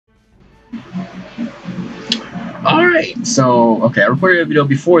Alright, so, okay, I recorded a video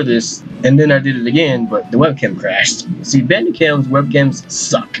before this, and then I did it again, but the webcam crashed. See, Bandicam's webcams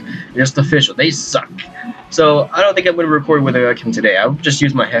suck. Just official, they suck. So, I don't think I'm going to record with a webcam today. I'll just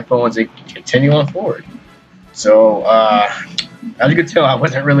use my headphones and continue on forward. So, as you can tell, I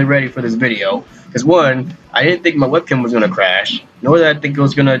wasn't really ready for this video. Because one, I didn't think my webcam was going to crash, nor did I think it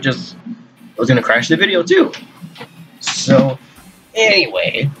was going to crash the video too. So,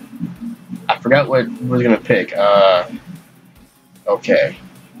 anyway, I forgot what I was going to pick. Okay.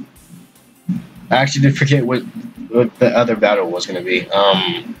 I actually did forget what the other battle was going to be.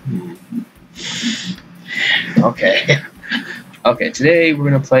 Okay. Okay, today we're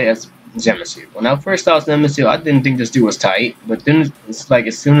going to play as Zamasu. When I first saw Zamasu, I didn't think this dude was tight, but then it's like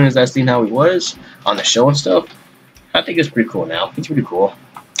as soon as I seen how he was on the show and stuff, I think it's pretty cool now. It's pretty cool.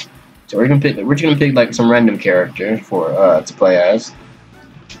 So we're just gonna pick like some random character for to play as.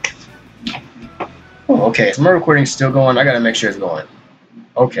 Oh, okay, so my recording's still going. I gotta make sure it's going.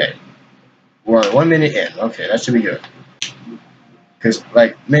 Okay, we're 1 minute in. Okay, that should be good. Cause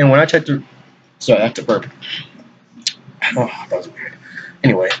like, man, when I checked the, sorry, I have to burp. Oh, that was weird.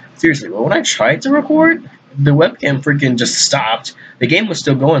 Anyway, seriously, well, when I tried to record, the webcam freaking just stopped. The game was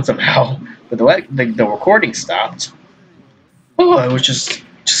still going somehow, but the recording stopped. Oh, it was just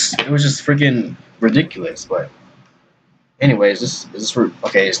freaking ridiculous. But anyways, is this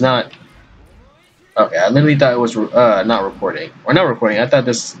okay? It's not. Okay, I literally thought it was not recording or not recording. I thought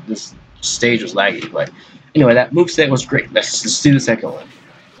this stage was laggy. But anyway, that moveset was great. Let's do the second one.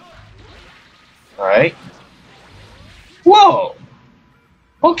 All right. Whoa.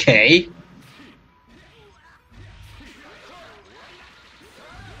 Okay.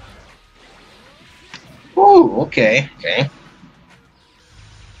 Ooh, okay, okay.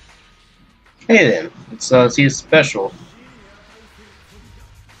 Okay then, let's see his special.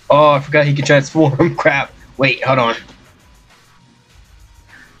 Oh, I forgot he can transform. Crap. Wait, hold on.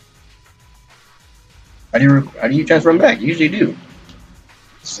 How do you transform back? You usually do.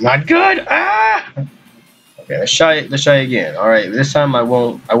 It's not good. Ah. Okay, let's try again. All right, this time I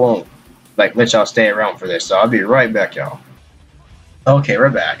won't like let y'all stay around for this. So I'll be right back, y'all. Okay, we're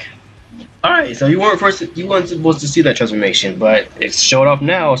back. All right, so you weren't supposed to see that transformation, but it's showed off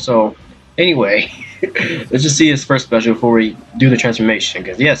now. So anyway, let's just see his first special before we do the transformation.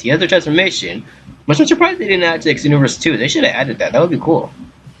 Because yes, he has the transformation. But I'm surprised they didn't add to Xenoverse 2. They should have added that. That would be cool.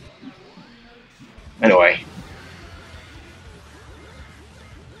 Anyway.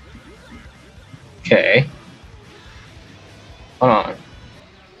 Okay. Hold on.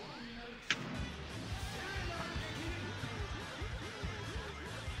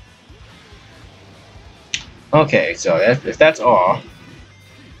 Okay, so if that's all.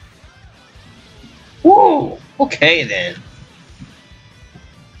 Whoa! Okay then.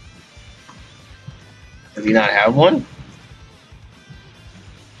 Does he not have one?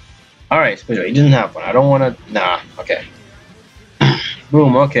 Alright, special. He doesn't have one. I don't want to. Nah. Okay.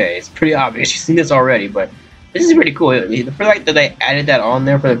 Boom. Okay, it's pretty obvious. You've seen this already, but this is pretty cool. The fact that they added that on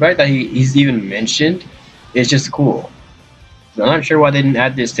there, for the fact that he's even mentioned, is just cool. I'm not sure why they didn't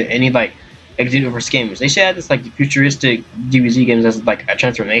add this to any like Xenoverse games. They should add this like futuristic DBZ games as like a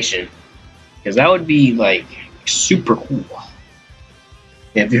transformation, because that would be like super cool.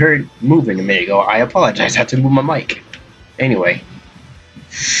 Yeah, if you heard moving a minute ago, I apologize. I had to move my mic. Anyway.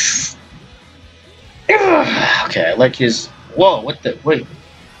 Okay, I like his. Whoa, what the? Wait.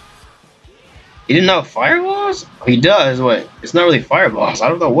 He didn't have fireballs? Oh, he does. What? It's not really fireballs. I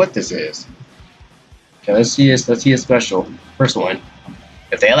don't know what this is. Okay, let's see his special. First one,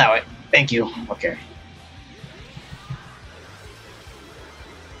 if they allow it. Thank you. Okay.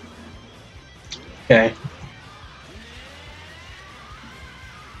 Okay.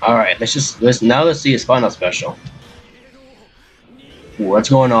 All right. Let's see his final special. What's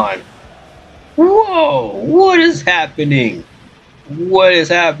going on? Whoa! What is happening? What is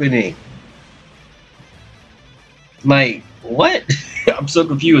happening? Like, what? I'm so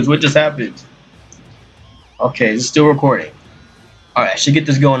confused. What just happened? Okay, it's still recording. Alright, I should get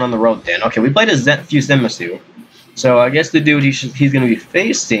this going on the road then. Okay, we played a few Zamasu. So I guess the dude he's gonna be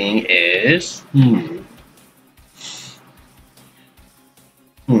facing is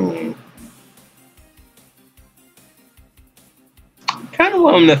Kinda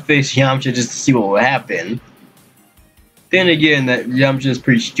want him to face Yamcha just to see what will happen. Then again, that Yamcha is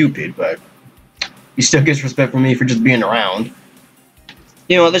pretty stupid, but he still gets respect from me for just being around.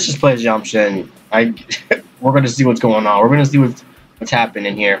 You know what, let's just play as Yamcha and we're gonna see what's going on. We're gonna see what's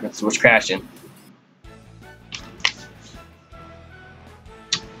happening here. What's crashing.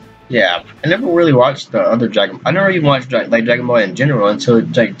 Yeah, I never really watched the other Dragon. I never even watched like Dragon Ball in general until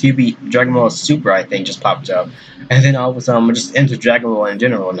like DB Dragon Ball Super I think just popped up, and then all of a sudden I'm just into Dragon Ball in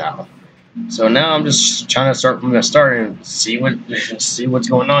general now. So now I'm just trying to start from the start and see what's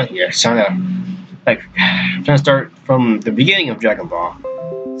going on here. Trying to start from the beginning of Dragon Ball.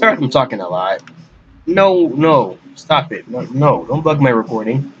 Sorry if I'm talking a lot. No, no, stop it. No, no, don't bug my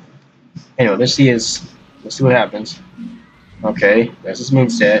recording. Anyway, let's see what happens. Okay, that's his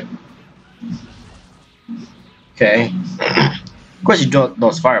moveset. Okay. Of course you do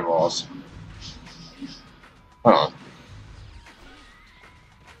those fireballs. Hold on.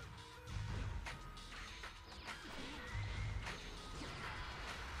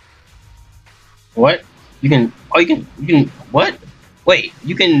 What? What? Wait,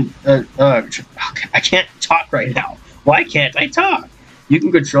 you can, I can't talk right now. Why can't I talk? You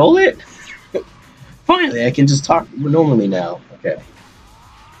can control it? Finally, I can just talk normally now. Okay.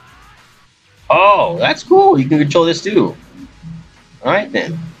 Oh, that's cool. You can control this too. Alright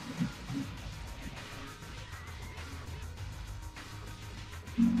then.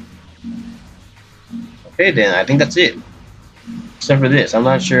 Okay then, I think that's it. Except for this. I'm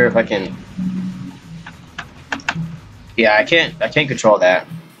not sure if I can. Yeah, I can't control that.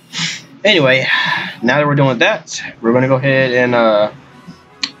 Anyway, now that we're done with that, we're gonna go ahead and I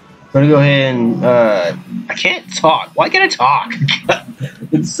can't talk. Why can't I talk?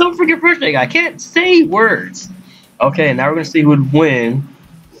 It's so freaking frustrating. I can't say words. Okay, now we're gonna see who would win.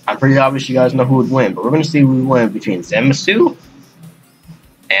 I'm pretty obvious you guys know who would win, but we're gonna see who would win between Zamasu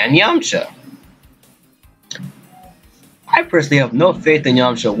and Yamcha. I personally have no faith in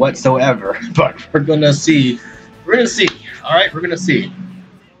Yamcha whatsoever, but we're gonna see. We're gonna see. All right, we're gonna see.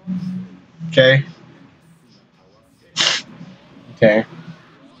 Okay. Okay.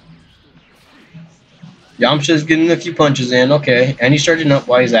 Yamcha's getting a few punches in. Okay, and he's charging up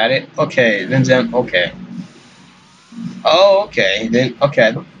while he's at it. Okay, then Zam. Okay. Oh, okay. Then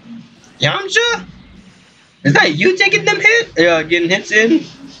okay. Yamcha, is that you taking them getting hits in?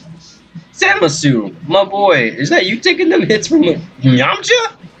 Zamasu, my boy, is that you taking them hits from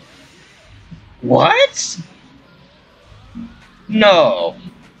Yamcha? What? No.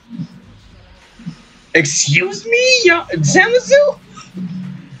 Excuse me, Zamasu?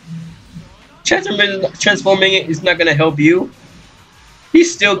 Transforming it is not gonna help you.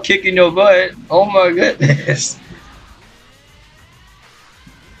 He's still kicking your butt. Oh my goodness.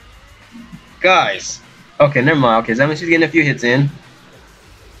 Guys. Okay, never mind. Okay, Zamasu's getting a few hits in.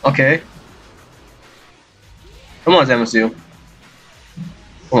 Okay. Come on, Zamasu.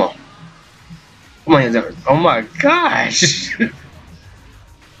 Come on. Come on, Zamasu. Oh my gosh.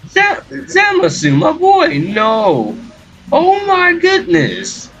 Zamasu, my boy, no. Oh my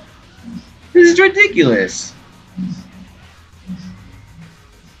goodness. This is ridiculous.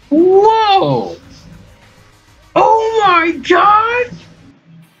 Whoa. Oh my god.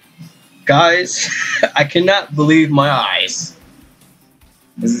 Guys, I cannot believe my eyes.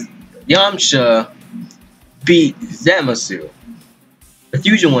 Yamcha beat Zamasu. The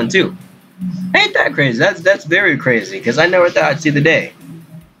fusion one too. Ain't that crazy? That's very crazy, because I never thought I'd see the day.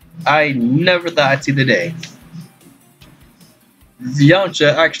 I never thought I'd see the day.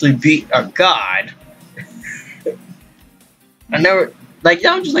 Yamcha actually beat a god. I never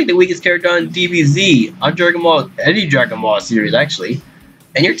Yamcha's like the weakest character on DBZ, on Dragon Ball, any Dragon Ball series actually.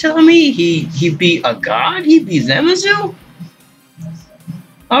 And you're telling me he beat a god? He beat Zamasu?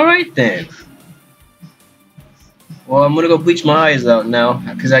 Alright then. Well, I'm gonna go bleach my eyes out now,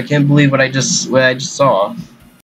 because I can't believe what I just saw.